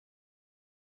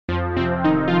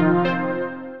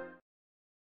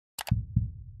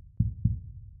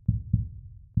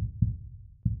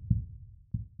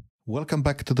Welcome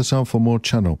back to the Sound for More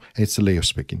channel. It's Leo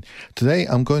speaking. Today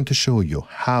I'm going to show you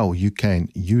how you can,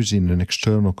 using an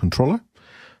external controller,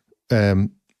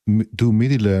 do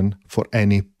MIDI learn for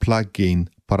any plugin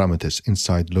parameters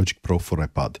inside Logic Pro for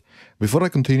iPad. Before I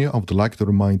continue, I would like to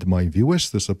remind my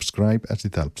viewers to subscribe as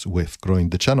it helps with growing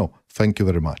the channel. Thank you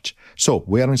very much. So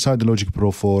we are inside the Logic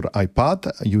Pro for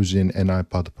iPad using an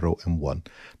iPad Pro M1.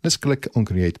 Let's click on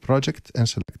Create Project and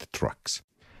select Tracks.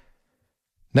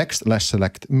 Next, let's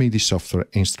select MIDI software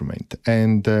instrument,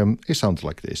 and it sounds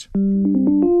like this.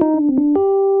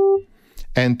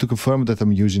 And to confirm that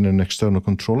I'm using an external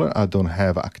controller, I don't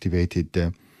have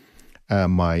activated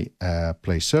my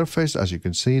play surface, as you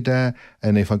can see there.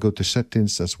 And if I go to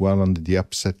settings as well, under the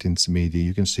app settings MIDI,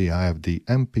 you can see I have the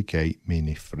MPK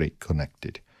Mini 3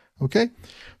 connected. Okay,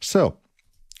 so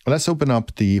let's open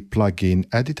up the plugin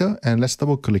editor and let's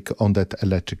double click on that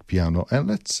electric piano and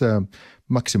let's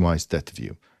maximize that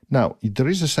view. Now, there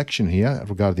is a section here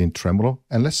regarding tremolo,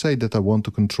 and let's say that I want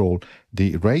to control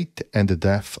the rate and the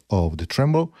depth of the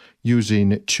tremolo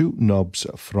using two knobs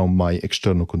from my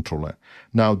external controller.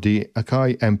 Now, the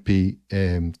Akai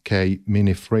MPK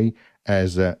Mini 3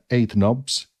 has 8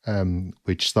 knobs,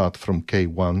 which start from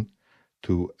K1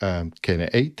 to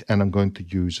K8, and I'm going to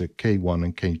use K1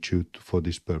 and K2 for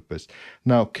this purpose.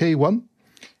 Now, K1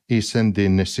 is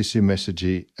sending CC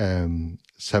message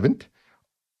 70,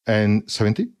 and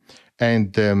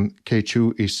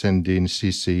K2 is sending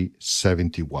CC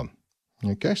 71.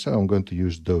 Okay, so I'm going to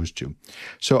use those two.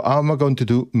 So how am I going to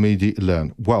do MIDI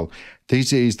learn? Well,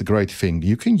 this is the great thing.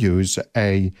 You can use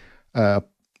a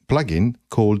plugin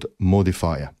called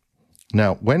Modifier.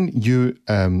 Now, when you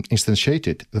instantiate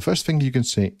it, the first thing you can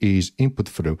see is input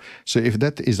through. So if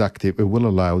that is active, it will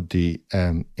allow the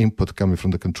input coming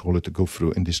from the controller to go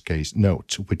through, in this case,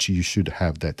 notes, which you should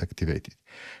have that activated.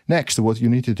 Next, what you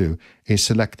need to do is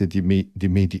select the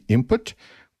MIDI input,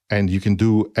 and you can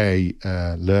do a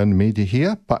learn MIDI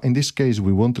here. But in this case,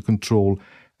 we want to control,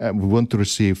 we want to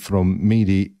receive from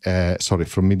MIDI,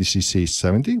 from MIDI CC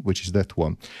 70, which is that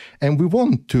one. And we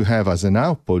want to have as an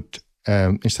output,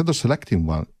 instead of selecting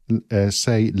one,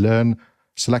 say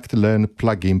select learn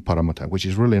plugin parameter, which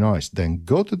is really nice. Then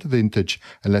go to the vintage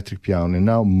electric piano and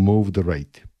now move the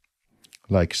rate,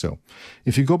 like so.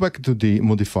 If you go back to the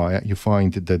modifier, you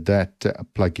find that that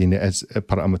plugin as a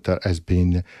parameter has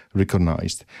been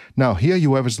recognized. Now here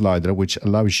you have a slider which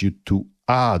allows you to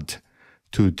add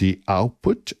to the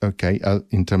output, okay,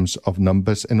 in terms of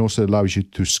numbers, and also allows you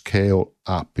to scale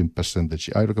up in percentage.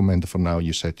 I recommend for now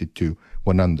you set it to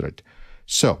 100.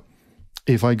 So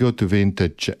if I go to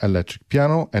vintage electric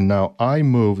piano and now I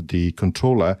move the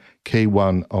controller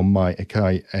K1 on my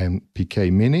Akai MPK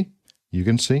Mini, you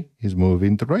can see he's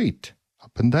moving the rate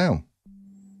up and down.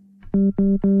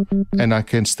 And I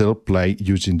can still play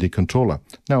using the controller.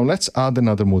 Now let's add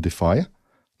another modifier,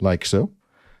 like so.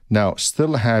 Now,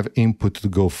 still have input to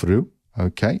go through.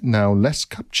 Okay, now let's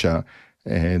capture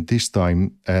this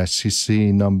time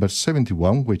CC number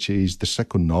 71, which is the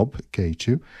second knob,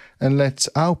 K2. And let's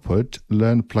output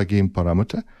learn plugin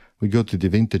parameter. We go to the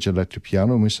vintage electric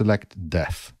piano and we select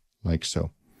depth, like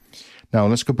so. Now,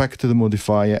 let's go back to the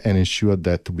modifier and ensure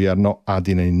that we are not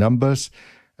adding any numbers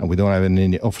and we don't have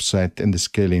any offset, and the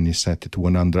scaling is set to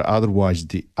 100. Otherwise,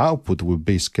 the output will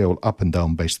be scaled up and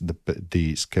down based on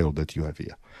the scale that you have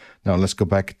here. Now, let's go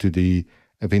back to the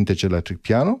vintage electric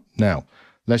piano. Now,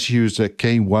 let's use a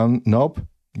K1 knob.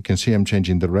 You can see I'm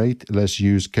changing the rate. Let's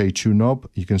use K2 knob.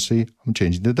 You can see I'm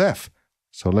changing the depth.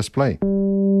 So let's play.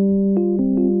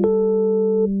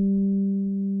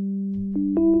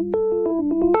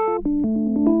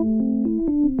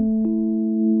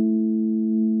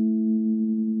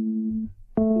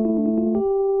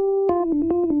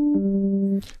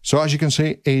 So as you can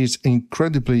see, it's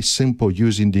incredibly simple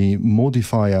using the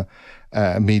modifier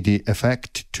MIDI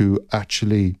effect to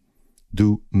actually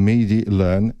do MIDI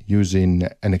learn using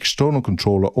an external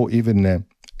controller or even an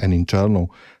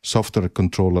internal software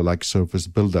controller like Surface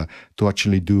Builder to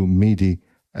actually do MIDI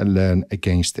learn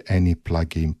against any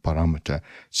plugin parameter.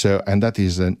 So, and that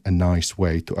is a nice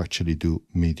way to actually do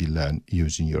MIDI learn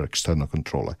using your external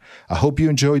controller. I hope you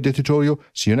enjoyed the tutorial.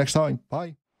 See you next time.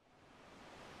 Bye.